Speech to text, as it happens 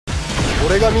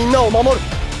俺がみんなを守って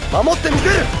みせ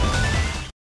る。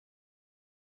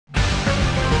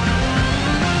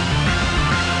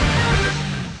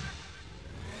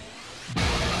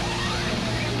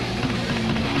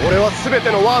俺は全て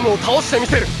のワームを倒してみ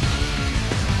せる。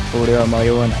俺は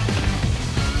迷わない。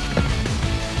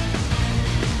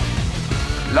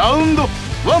ラウンド1、フ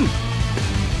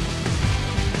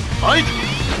ァイト。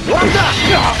ワンダー。ク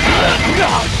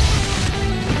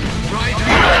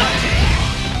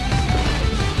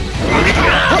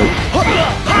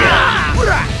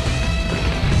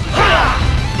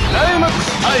ライマック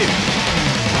スタイル。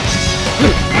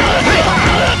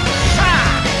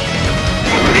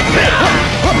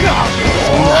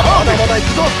まだまだ行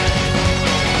くぞ。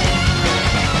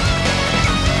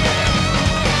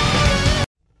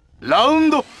ラウン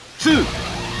ド2、フ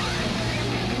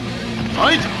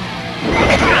ァイト。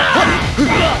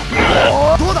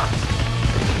どうだ。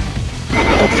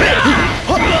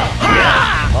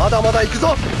まだまだ行くぞ。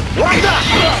ワンダー。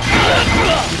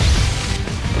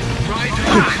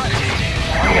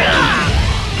ク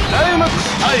ライマック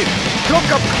スタイル。クロッ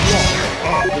クアップ。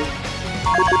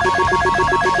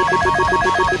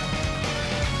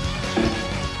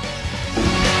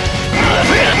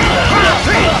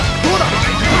どうだ。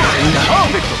パー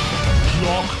フェクト。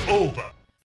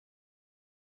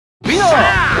ウィナー。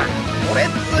俺つ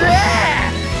え。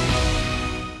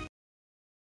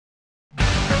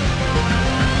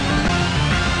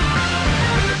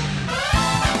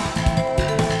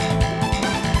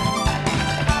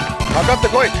かかって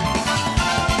こい。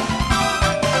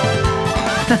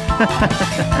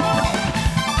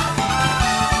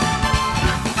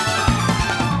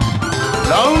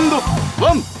ラウンド1、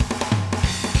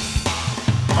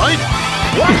はい、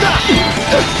ワンダー。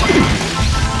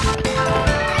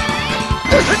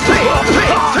ク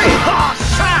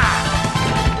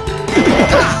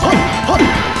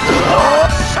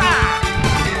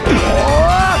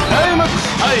ライマックス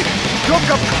タイル。クロッ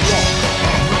クアップ。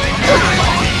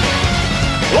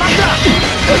ワンダー。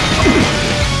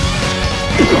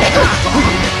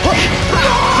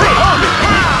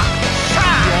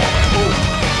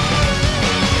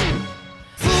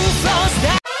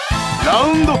ラ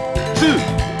ウンド2、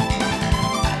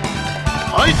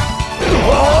はい。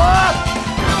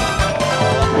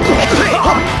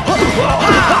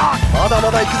まだ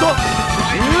まだ行くぞ。う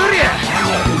りゃ。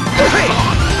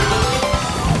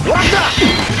ワンダー。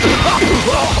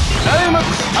クライマッ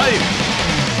クスタイル。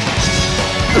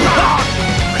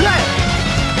クライ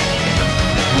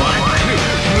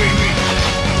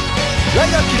ラ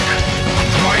イダーキック。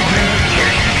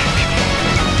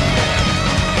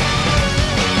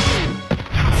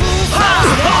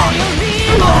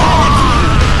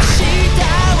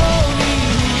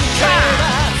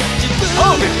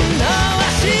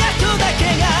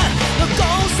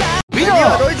ウィナ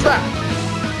ーはドイツだ。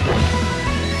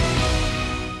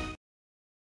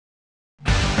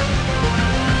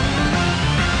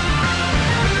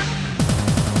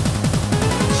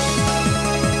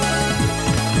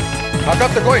かかっ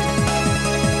てこい。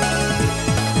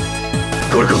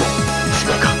ゴルゴン、違う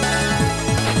か。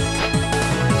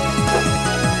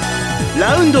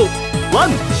ラウンド1、フ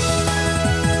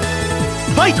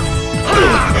ァイト。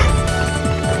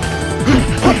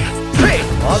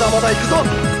まだまだ行くぞ。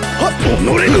お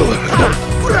のれの。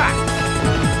ほら。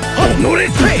おのれ。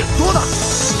どうだ。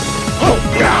お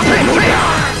のれ。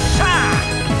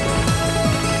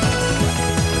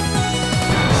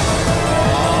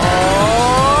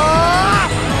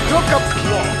ロックアップ。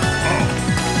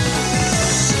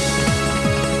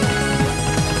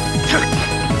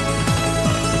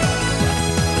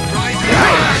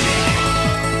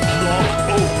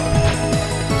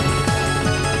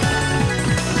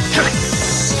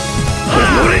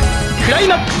クライ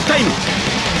マックスタイム。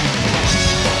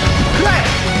クライ。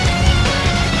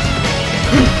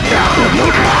どう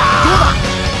だ。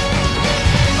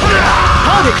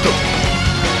パーフェクト。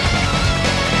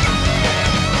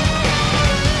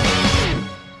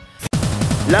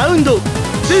ラウンド2、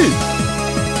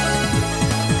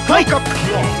ファイト。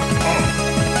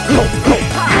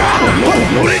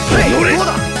乗れ乗れ。どう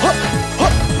だ。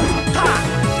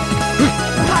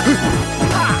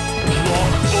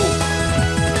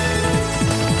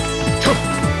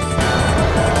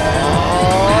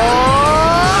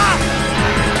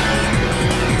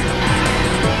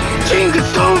キング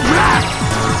ストーンブラ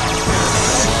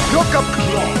スト。ロックアップ。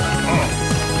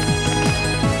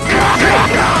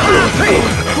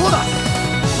どうだ。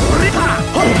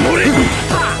乗れ。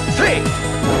せい。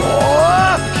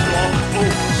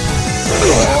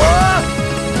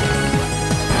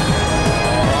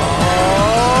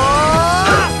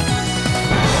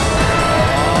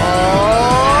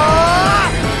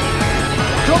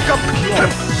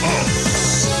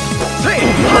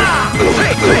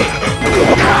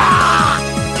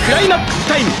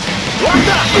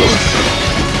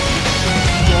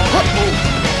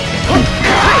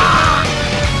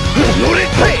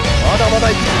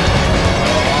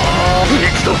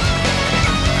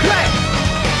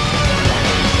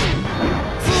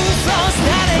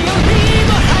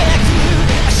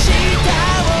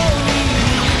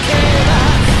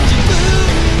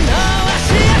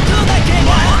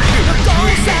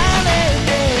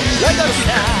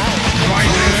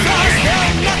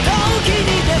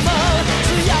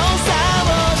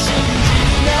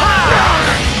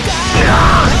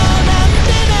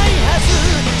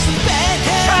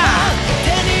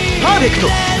クト。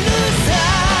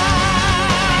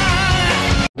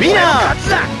ウィナー勝つ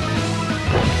だ。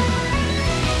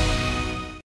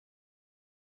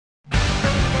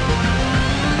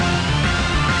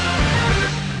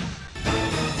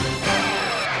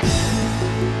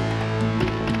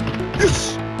よ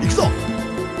し行くぞ。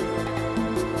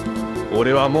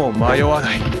俺はもう迷わ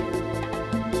ない。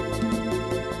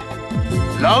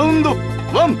ラウンド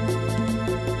ワンフ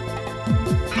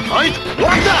ァイト。終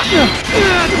わった。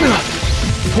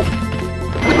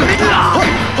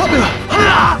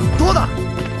どうだ。こ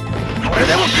れ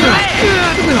でも食らえ。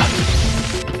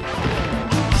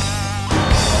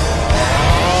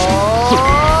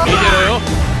見てろよ。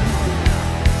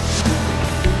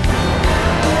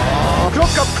クロ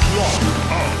ッカップ。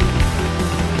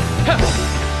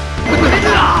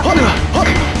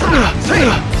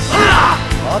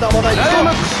まだまだいくぞ。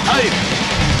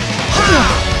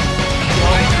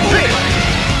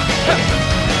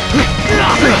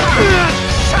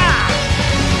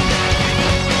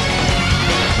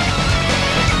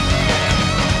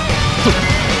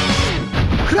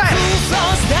くらえ。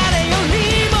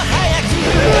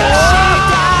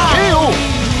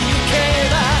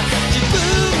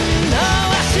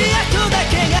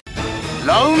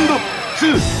ラウンド2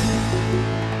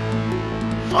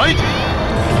ファイト。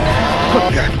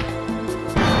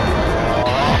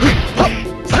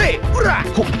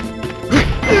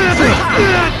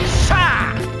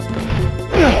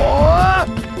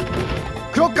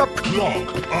クロックアップ。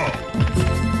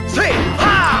せいはあ。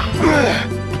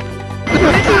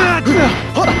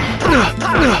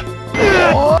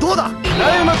どうだ。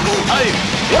ライマックスタイム。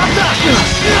終わった。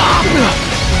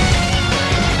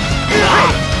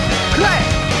くらえ。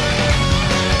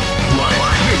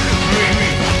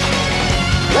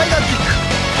ライダーキック。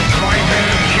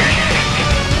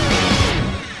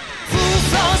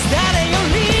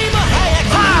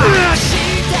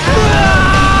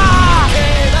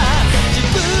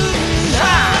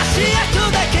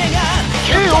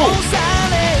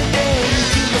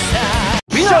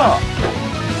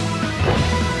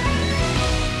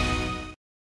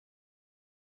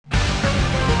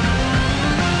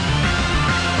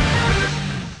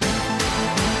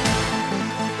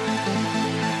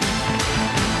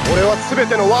俺は全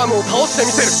てのワームを倒して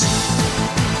みせる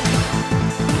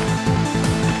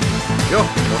よ。お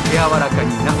手柔らか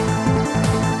にな。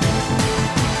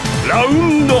ラウ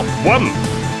ンドワン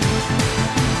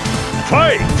フ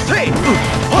ァイト。せい。ど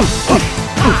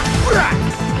うだ。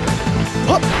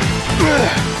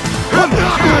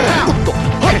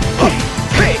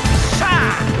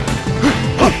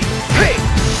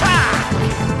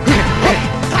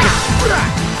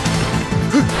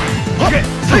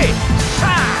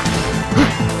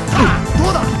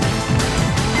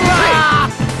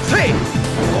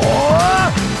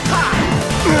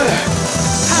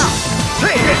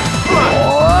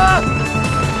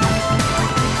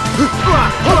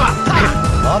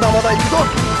まだまだ行くぞ。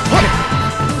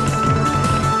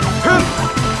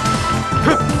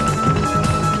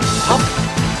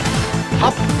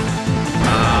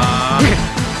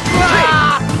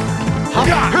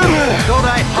どう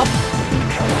だい。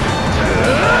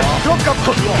ロックアッ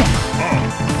プ。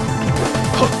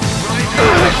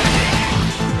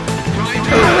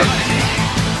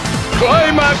クラ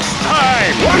イマックスタ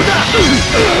イム。終わりだ。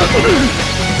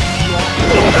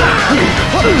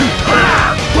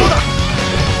どうだ。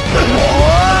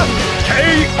KO。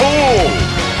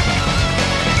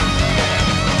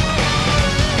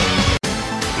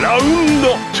ラウン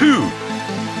ド2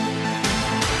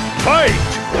ファイト。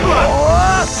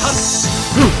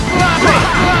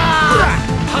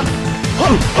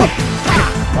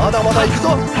まだまだ行くぞ。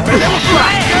これでも食ら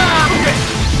え。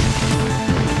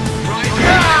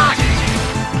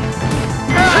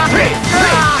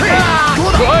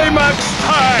クライマックス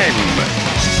タイム。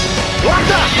終わった。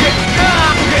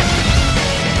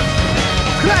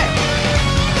くらえ。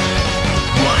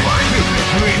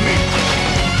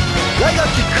ライダー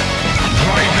キック。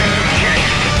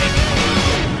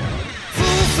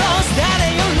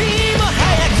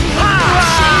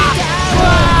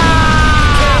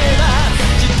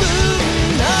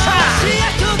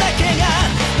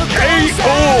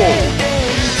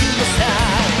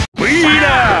ウィー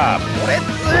ナー。俺つ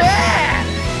え。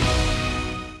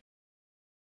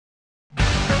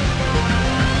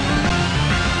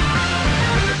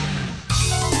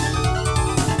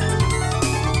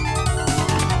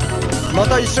ま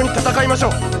た一緒に戦いましょ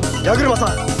う。矢車さん。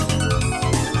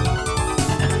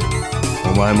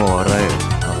お前も笑えよ。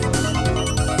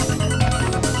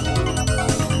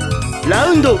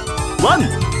ラウンドワンフ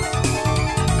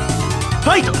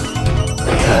ァイト。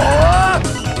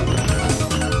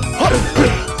はっど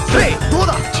う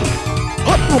だ。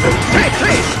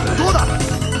どうだ。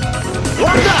終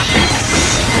わりだ。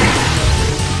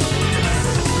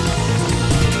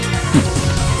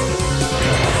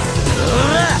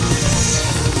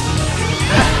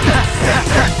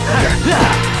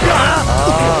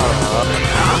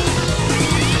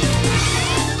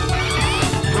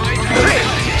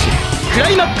クラ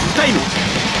イマックスタイム。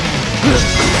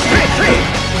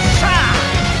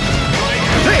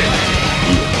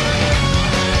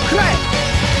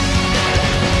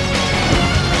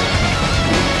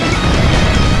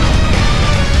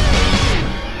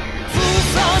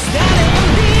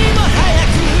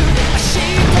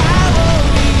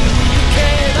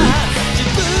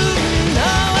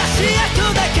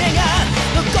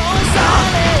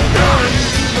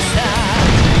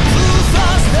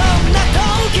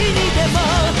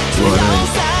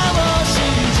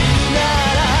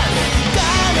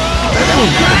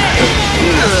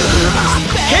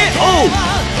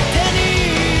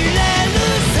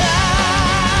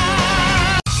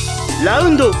ラ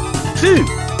ウンド2、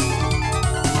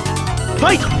フ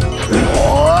ァイト。ど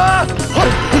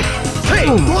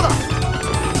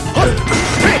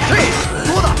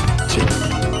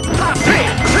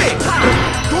うだ。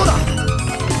どうだ。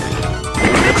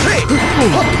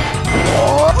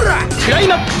クライ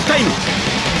マックスタイム。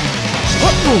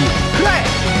くらえ。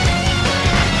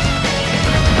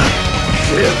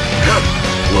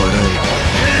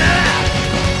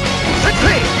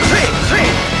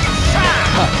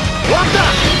終わった。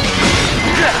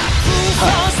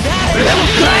俺でもく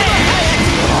らえ。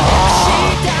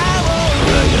ラ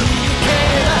イダー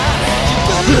キック。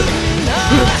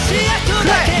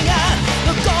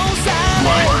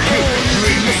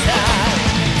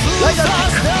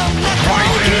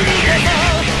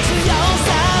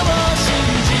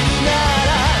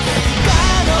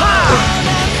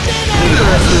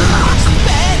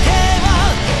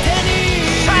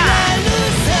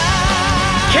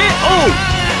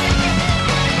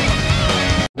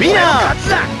ウィナー。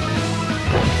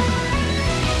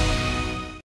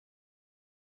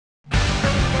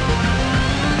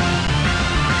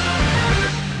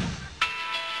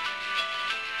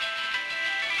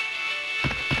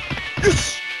よ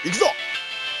し、行くぞ。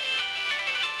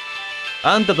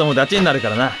あんたともダチになるか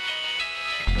らな。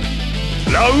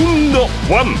ラウンド1、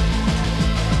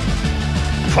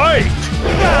ファイト。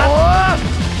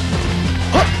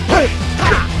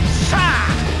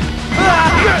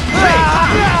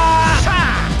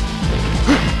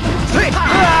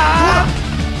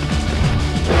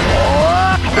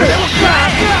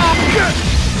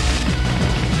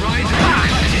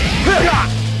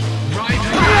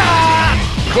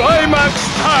クライマック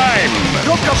スタイム。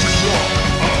ロックアップしよう。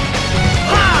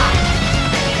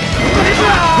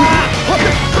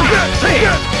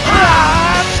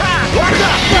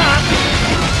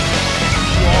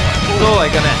そうはい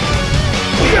かない。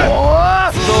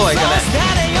そうはいかない。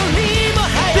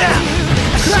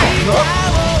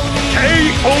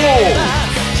KO。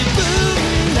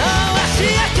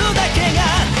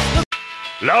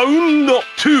ラウンド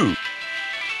2、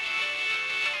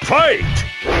ファイト。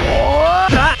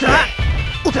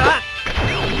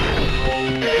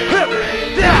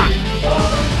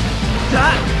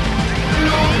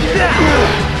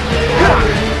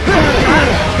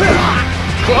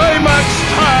クライマックス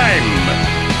タイム。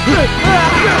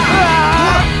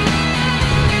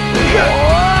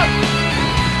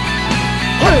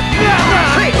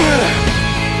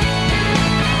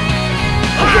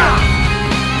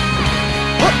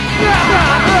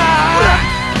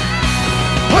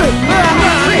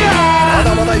ま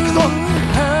だまだ行くぞ。ま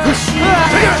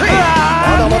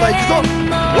だまだ行くぞ。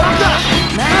終わった。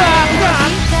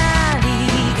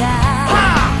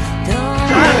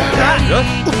ロ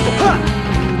ックア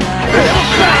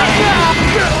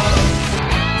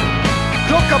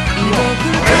ップ。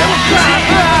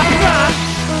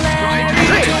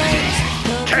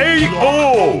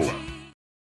KO。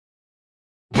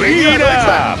ウィ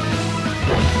ナー。